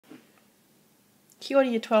Kia ora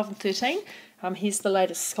Year 12 and 13. Here's the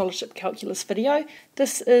latest scholarship calculus video.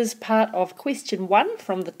 This is part of question 1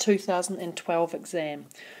 from the 2012 exam.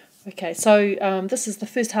 Okay, so this is the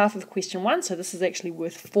first half of question 1, so this is actually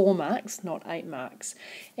worth 4 marks, not 8 marks.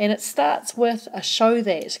 And it starts with a show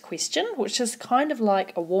that question, which is kind of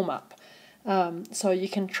like a warm-up. So you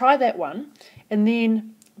can try that one, and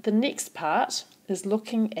then the next part is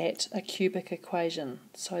looking at a cubic equation.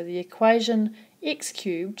 So the equation x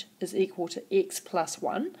cubed is equal to x plus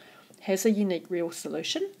 1 has a unique real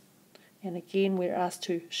solution, and again we're asked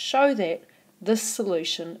to show that this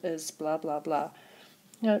solution is blah blah blah.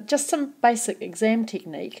 Now, just some basic exam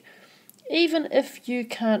technique. Even if you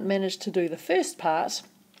can't manage to do the first part,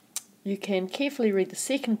 you can carefully read the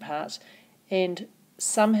second part, and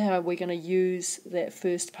somehow we're going to use that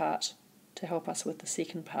first part to help us with the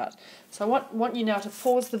second part. So I want you now to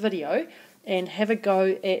pause the video and have a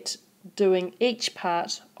go at doing each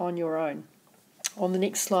part on your own. On the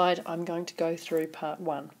next slide, I'm going to go through part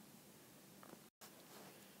 1.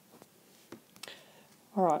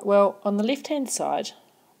 Alright, well, on the left-hand side,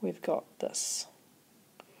 we've got this.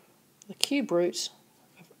 The cube root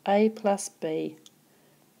of a plus b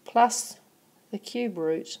plus the cube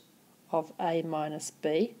root of a minus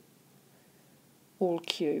b, all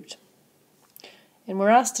cubed. And we're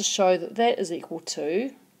asked to show that that is equal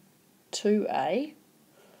to 2a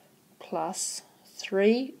plus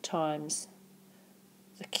 3 times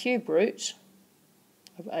the cube root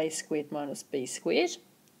of a squared minus b squared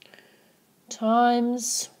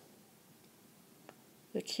times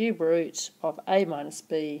the cube root of a minus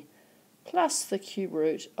b plus the cube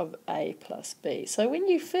root of a plus b. So when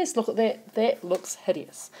you first look at that, that looks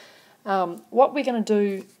hideous. What we're going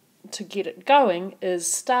to do to get it going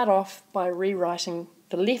is start off by rewriting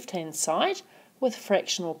the left-hand side with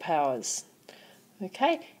fractional powers.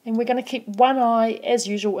 Okay, and we're going to keep one eye, as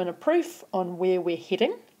usual, in a proof on where we're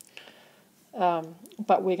heading,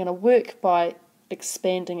 but we're going to work by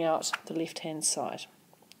expanding out the left-hand side.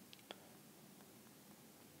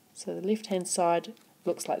 So the left-hand side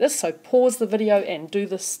looks like this. So pause the video and do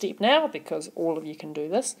this step now, because all of you can do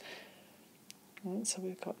this. And so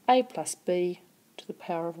we've got a plus b to the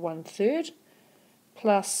power of 1/3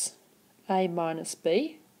 plus a minus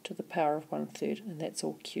b to the power of 1/3, and that's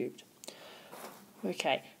all cubed.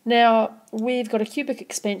 Okay, now we've got a cubic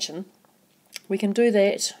expansion. We can do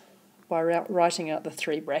that by writing out the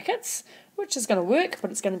 3 brackets, which is going to work,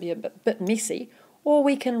 but it's going to be a bit messy. Or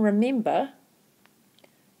we can remember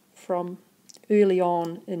from early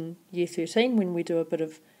on in year 13, when we do a bit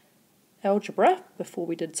of algebra before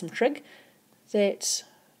we did some trig, that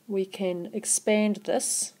we can expand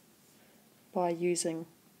this by using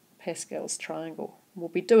Pascal's triangle. We'll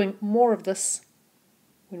be doing more of this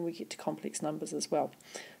when we get to complex numbers as well.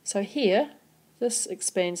 So here, this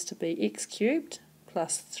expands to be x cubed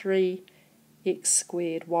plus 3x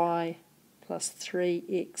squared y plus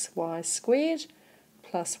 3xy squared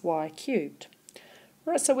plus y cubed.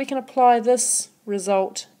 Right, so we can apply this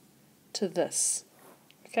result to this.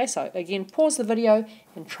 Okay, so again, pause the video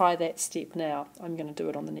and try that step now. I'm going to do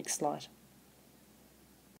it on the next slide.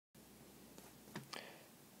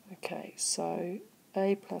 Okay, so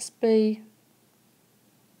a plus b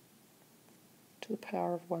to the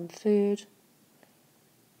power of 1/3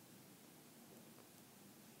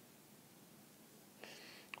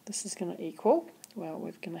 this is going to equal, well,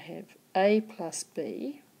 we're going to have a plus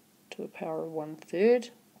b to the power of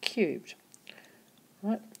 1/3 cubed,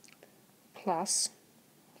 right, plus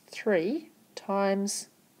 3 times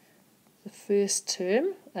the first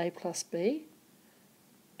term, a plus b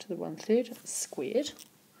to the 1/3 squared,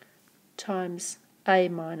 times a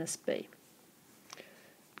minus b,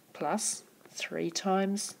 plus 3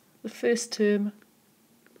 times the first term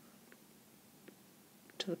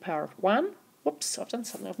to the power of 1. Whoops, I've done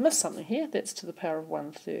something, I've missed something here. That's to the power of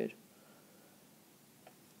 1/3.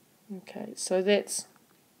 Okay, so that's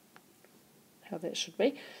how that should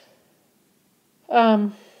be.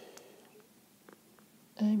 A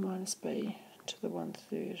minus b to the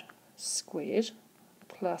 1/3 squared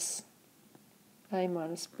plus a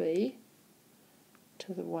minus b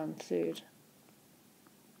to the 1/3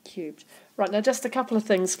 cubed. Right, now just a couple of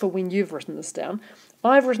things for when you've written this down.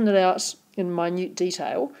 I've written it out in minute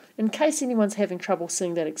detail in case anyone's having trouble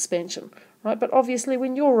seeing that expansion, right? But obviously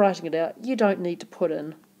when you're writing it out, you don't need to put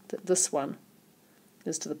in that this one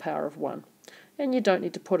is to the power of 1. And you don't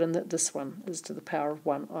need to put in that this one is to the power of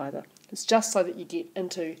 1 either. It's just so that you get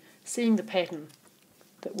into seeing the pattern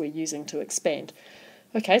that we're using to expand.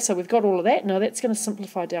 Okay, so we've got all of that. Now that's going to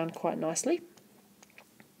simplify down quite nicely.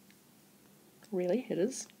 Really, it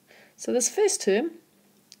is. So this first term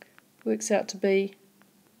works out to be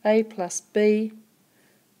a plus b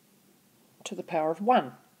to the power of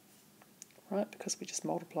 1, right, because we just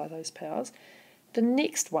multiply those powers. The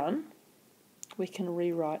next one we can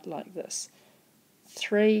rewrite like this.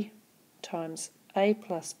 3 times a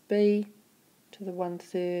plus b to the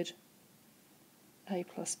 1/3, a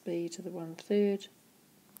plus b to the 1/3,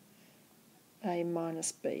 a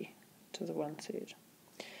minus b to the 1/3.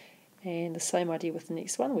 And the same idea with the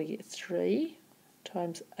next one. We get 3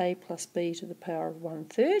 times a plus b to the power of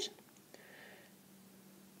 1/3,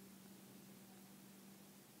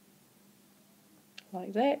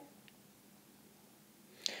 like that.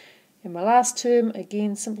 And my last term,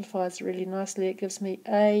 again, simplifies really nicely. It gives me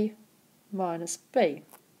a minus b.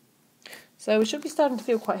 So we should be starting to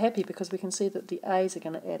feel quite happy because we can see that the a's are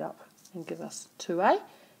going to add up and give us 2a,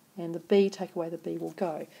 and the b, take away the b, will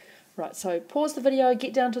go. Right, so pause the video,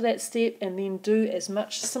 get down to that step, and then do as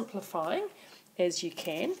much simplifying as you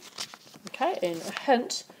can. Okay, and a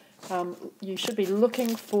hint, you should be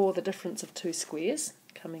looking for the difference of 2 squares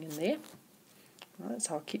coming in there. Right,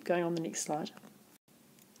 so I'll keep going on the next slide.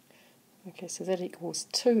 Okay, so that equals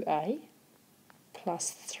 2a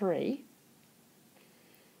plus 3.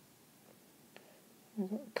 We've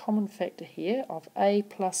got a common factor here of a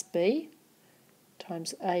plus b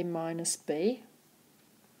times a minus b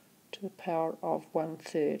to the power of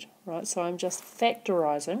 1/3. Right, so I'm just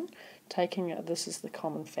factorising, taking this as the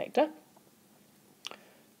common factor.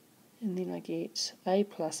 And then I get a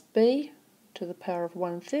plus b to the power of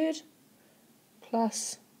 1/3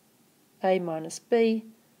 plus a minus b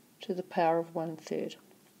to the power of 1/3.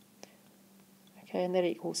 Okay, and that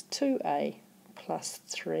equals 2a plus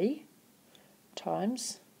 3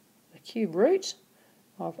 times the cube root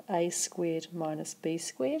of a squared minus b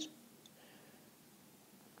squared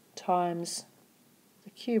times the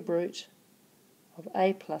cube root of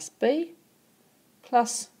a plus b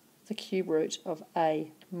plus the cube root of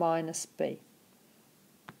a minus b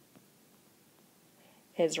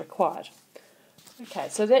as required. Okay,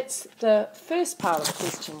 so that's the first part of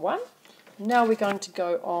question 1. Now we're going to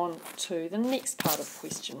go on to the next part of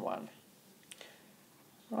question 1.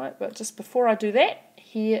 Right, but just before I do that,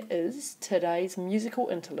 here is today's musical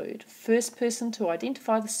interlude. First person to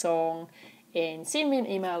identify the song and send me an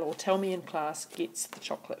email or tell me in class gets the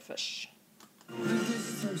chocolate fish. You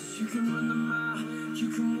can run the mile, you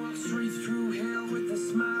can walk straight through hell with a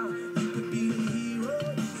smile. You could be the hero,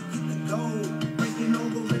 the gold, breaking all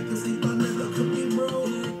the records they thought never could be broke.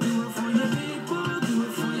 Do it for your people, do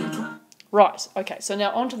it for your... Right, okay, so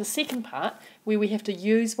now on to the second part where we have to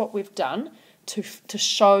use what we've done to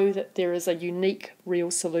show that there is a unique real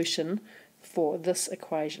solution for this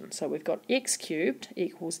equation. So we've got x cubed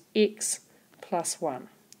equals x plus 1.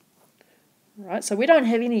 Right, so we don't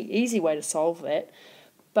have any easy way to solve that,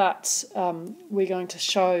 but we're going to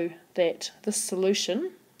show that this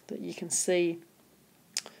solution that you can see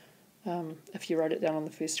if you wrote it down on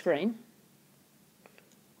the first screen,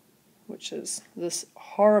 which is this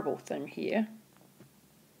horrible thing here,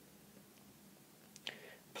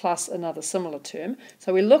 plus another similar term.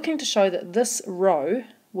 So we're looking to show that this row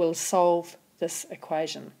will solve this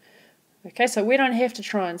equation. Okay, so we don't have to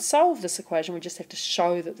try and solve this equation, we just have to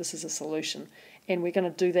show that this is a solution. And we're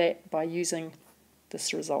going to do that by using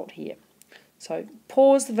this result here. So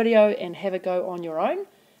pause the video and have a go on your own.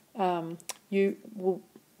 You will,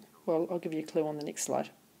 well, I'll give you a clue on the next slide.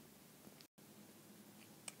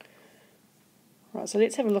 Right, so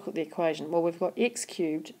let's have a look at the equation. Well, we've got x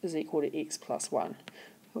cubed is equal to x plus 1,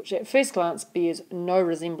 which at first glance bears no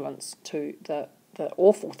resemblance to the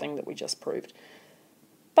awful thing that we just proved.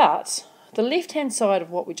 But the left-hand side of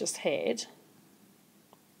what we just had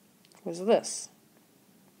was this.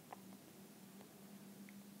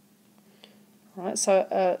 Right,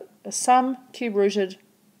 so a sum cube-rooted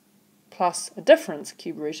plus a difference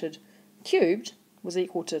cube-rooted cubed was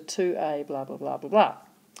equal to 2a blah blah blah blah blah.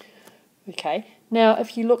 Okay, now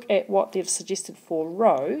if you look at what they've suggested for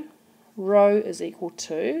row, row is equal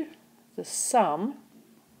to the sum,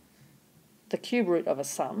 the cube root of a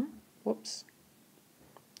sum, whoops,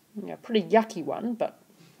 pretty yucky one, but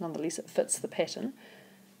nonetheless it fits the pattern.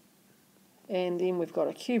 And then we've got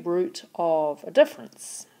a cube root of a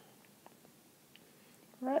difference.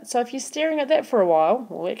 Right, so if you're staring at that for a while,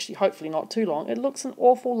 well actually hopefully not too long, it looks an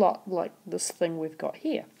awful lot like this thing we've got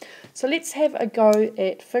here. So let's have a go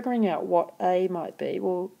at figuring out what A might be.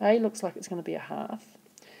 Well, A looks like it's going to be a half,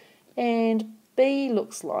 and B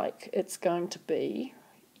looks like it's going to be,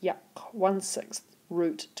 1/6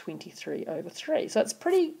 root 23 over 3. So it's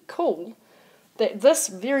pretty cool that this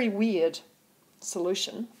very weird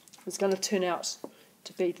solution is going to turn out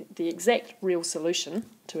to be the exact real solution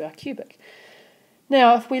to our cubic.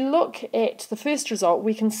 Now, if we look at the first result,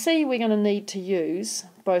 we can see we're going to need to use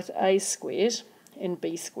both a squared and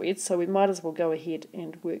b squared, so we might as well go ahead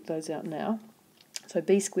and work those out now. So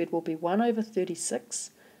b squared will be 1 over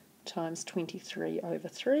 36 times 23 over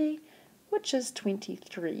 3, which is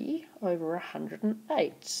 23 over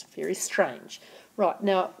 108. Very strange. Right,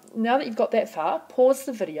 now that you've got that far, pause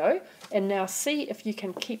the video and now see if you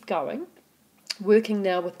can keep going, working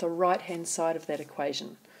now with the right-hand side of that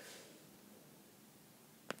equation.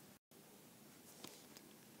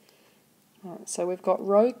 Right, so we've got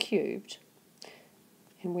rho cubed,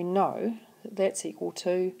 and we know that that's equal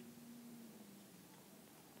to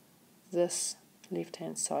this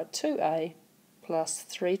left-hand side, 2a plus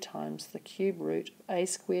 3 times the cube root of a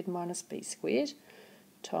squared minus b squared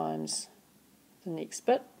times the next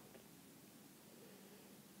bit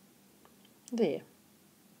there.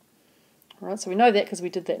 Alright, so we know that because we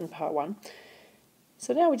did that in part 1.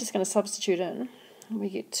 So now we're just going to substitute in, and we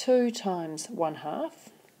get 2 times 1/2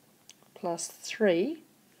 plus 3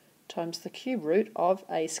 times the cube root of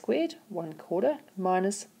a squared, 1/4,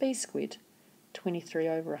 minus b squared, 23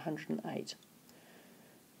 over 108,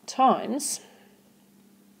 times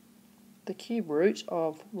the cube root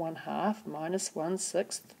of 1/2 minus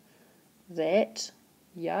 1/6, that,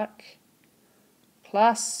 yuck,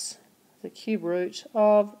 plus the cube root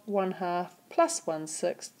of 1/2 plus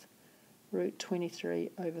 1/6, root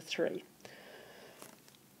 23 over 3.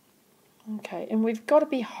 Okay, and we've got to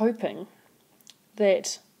be hoping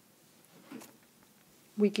that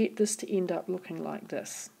we get this to end up looking like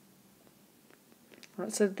this.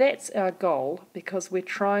 Right, so that's our goal, because we're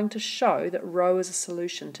trying to show that rho is a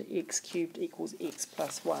solution to x cubed equals x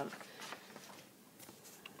plus 1.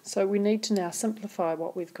 So we need to now simplify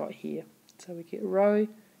what we've got here. So we get rho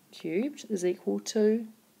cubed is equal to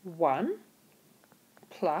 1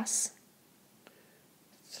 plus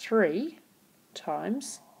 3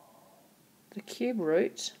 times the cube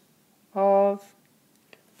root of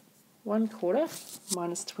 1/4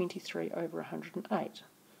 minus 23 over 108.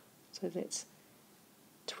 So that's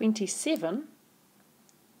 27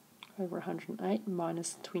 over 108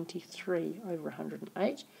 minus 23 over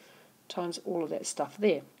 108 times all of that stuff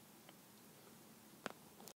there.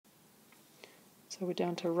 So we're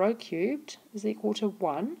down to rho cubed is equal to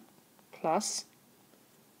 1 plus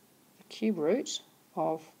the cube root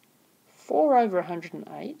of 4 over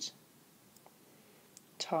 108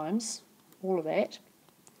 times all of that.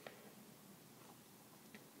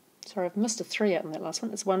 Sorry, I've missed a 3 out in that last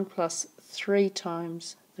one. It's 1 plus 3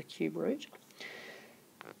 times the cube root.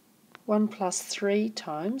 1 plus 3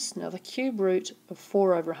 times, now the cube root of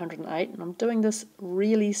 4 over 108, and I'm doing this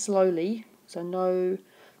really slowly, so I know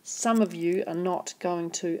some of you are not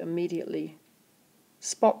going to immediately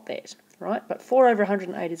spot that, right? But 4 over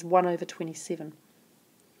 108 is 1 over 27.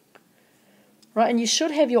 Right, and you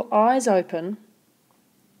should have your eyes open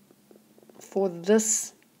for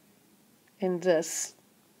this and this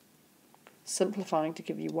simplifying to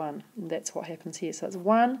give you 1, and that's what happens here. So it's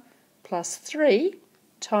 1 plus 3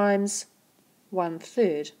 times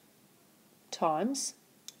 1/3 times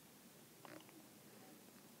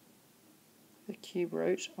the cube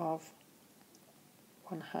root of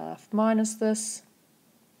 1/2 minus this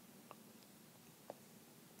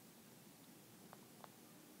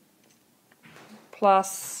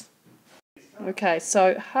plus, okay,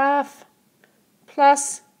 so 1/2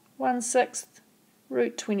 plus 1/6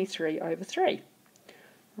 root 23 over 3.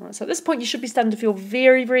 Alright, so at this point you should be starting to feel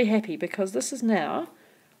very, very happy, because this is now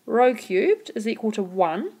rho cubed is equal to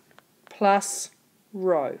 1 plus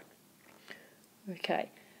rho. Okay,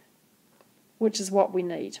 which is what we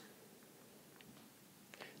need.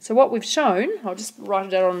 So what we've shown, I'll just write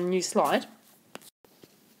it out on a new slide.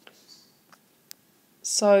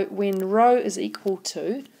 So when rho is equal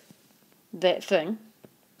to that thing,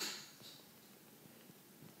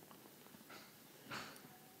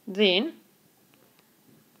 then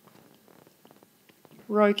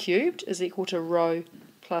rho cubed is equal to rho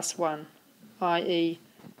plus 1, i.e.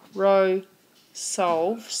 rho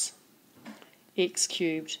solves x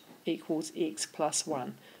cubed equals x plus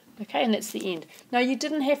 1. Okay, and that's the end. Now, you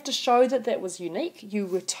didn't have to show that that was unique. You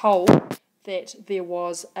were told that there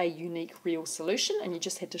was a unique real solution, and you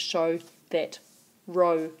just had to show that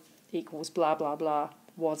rho equals blah, blah, blah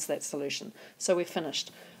was that solution. So we're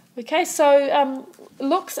finished. Okay, so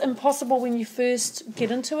looks impossible when you first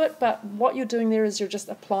get into it, but what you're doing there is you're just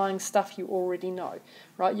applying stuff you already know,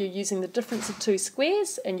 right? You're using the difference of two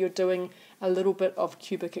squares, and you're doing a little bit of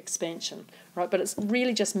cubic expansion, right? But it's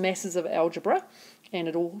really just masses of algebra, and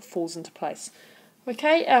it all falls into place.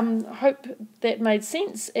 Okay, hope that made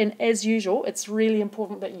sense, and as usual, it's really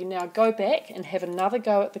important that you now go back and have another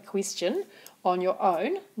go at the question on your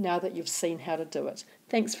own now that you've seen how to do it.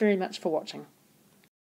 Thanks very much for watching.